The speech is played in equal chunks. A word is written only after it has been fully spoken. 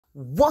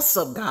What's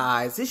up,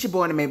 guys? It's your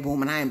boy Anime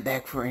Boom, and I am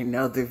back for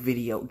another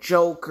video.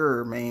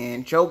 Joker,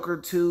 man. Joker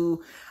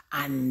 2.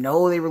 I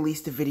know they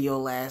released the video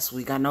last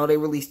week. I know they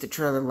released the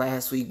trailer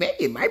last week. Maybe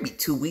it might be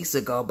 2 weeks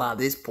ago by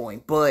this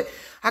point. But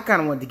I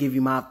kind of wanted to give you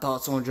my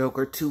thoughts on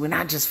Joker 2, and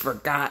I just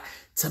forgot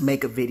to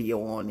make a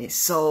video on it.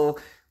 So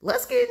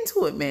let's get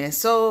into it, man.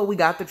 So we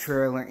got the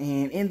trailer,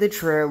 and in the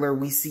trailer,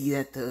 we see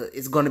that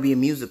it's going to be a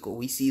musical.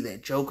 We see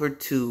that Joker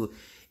 2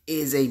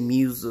 is a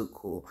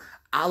musical.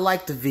 I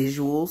like the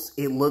visuals.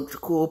 It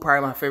looked cool.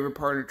 Probably my favorite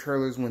part of the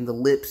trailer is when the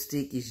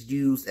lipstick is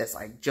used as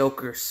like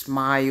Joker's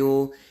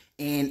smile.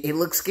 And it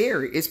looks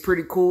scary. It's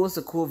pretty cool. It's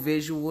a cool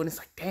visual. And it's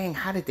like, dang,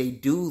 how did they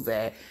do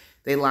that?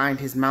 They lined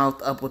his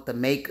mouth up with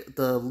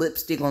the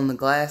lipstick on the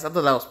glass. I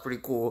thought that was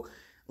pretty cool.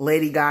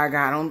 Lady Gaga,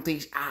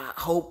 I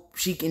hope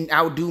she can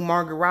outdo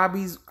Margot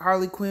Robbie's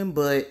Harley Quinn,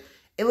 but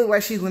it looks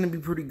like she's going to be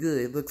pretty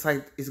good. It looks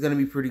like it's going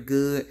to be pretty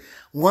good.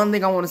 One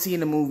thing I want to see in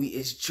the movie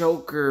is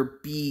Joker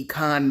be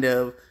kind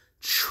of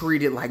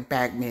treated like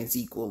Batman's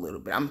equal a little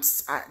bit.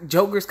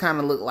 Joker's kind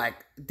of look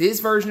like, this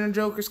version of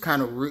Joker's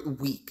kind of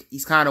weak.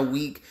 He's kind of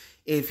weak.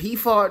 If he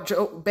fought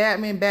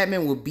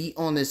Batman would beat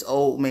on this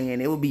old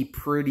man. It would be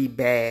pretty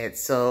bad.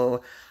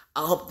 So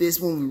I hope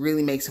this movie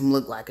really makes him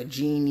look like a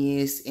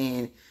genius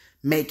and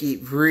make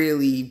it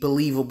really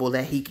believable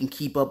that he can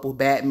keep up with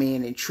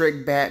Batman and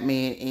trick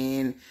Batman.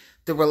 And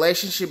the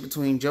relationship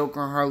between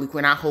Joker and Harley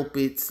Quinn, I hope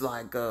it's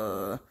like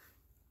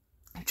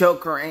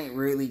Joker ain't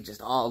really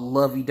just all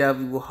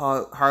lovey-dovey with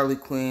Harley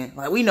Quinn.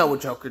 Like, we know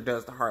what Joker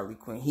does to Harley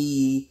Quinn.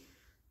 He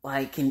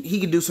can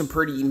do some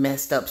pretty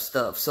messed up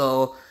stuff.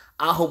 So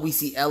I hope we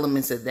see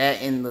elements of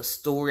that in the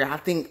story. I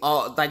think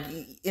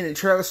in the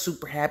trailer,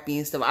 super happy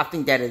and stuff. I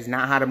think that is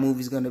not how the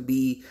movie's gonna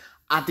be.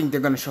 I think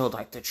they're gonna show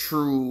like the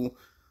true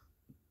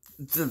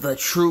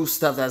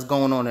stuff that's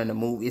going on in the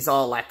movie. It's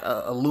all like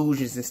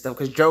illusions and stuff,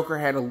 because Joker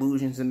had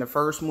illusions in the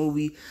first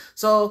movie.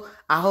 So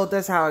I hope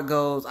that's how it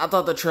goes. I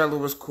thought the trailer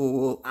was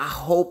cool. I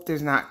hope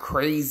there's not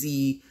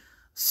crazy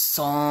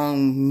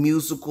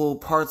musical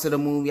parts of the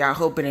movie. I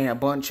hope it ain't a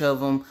bunch of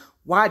them.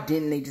 Why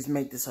didn't they just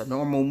make this a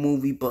normal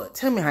movie? But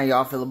tell me how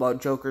y'all feel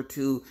about Joker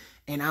 2,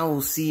 and I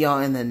will see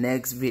y'all in the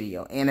next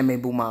video.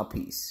 Anime Boom out.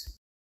 Peace.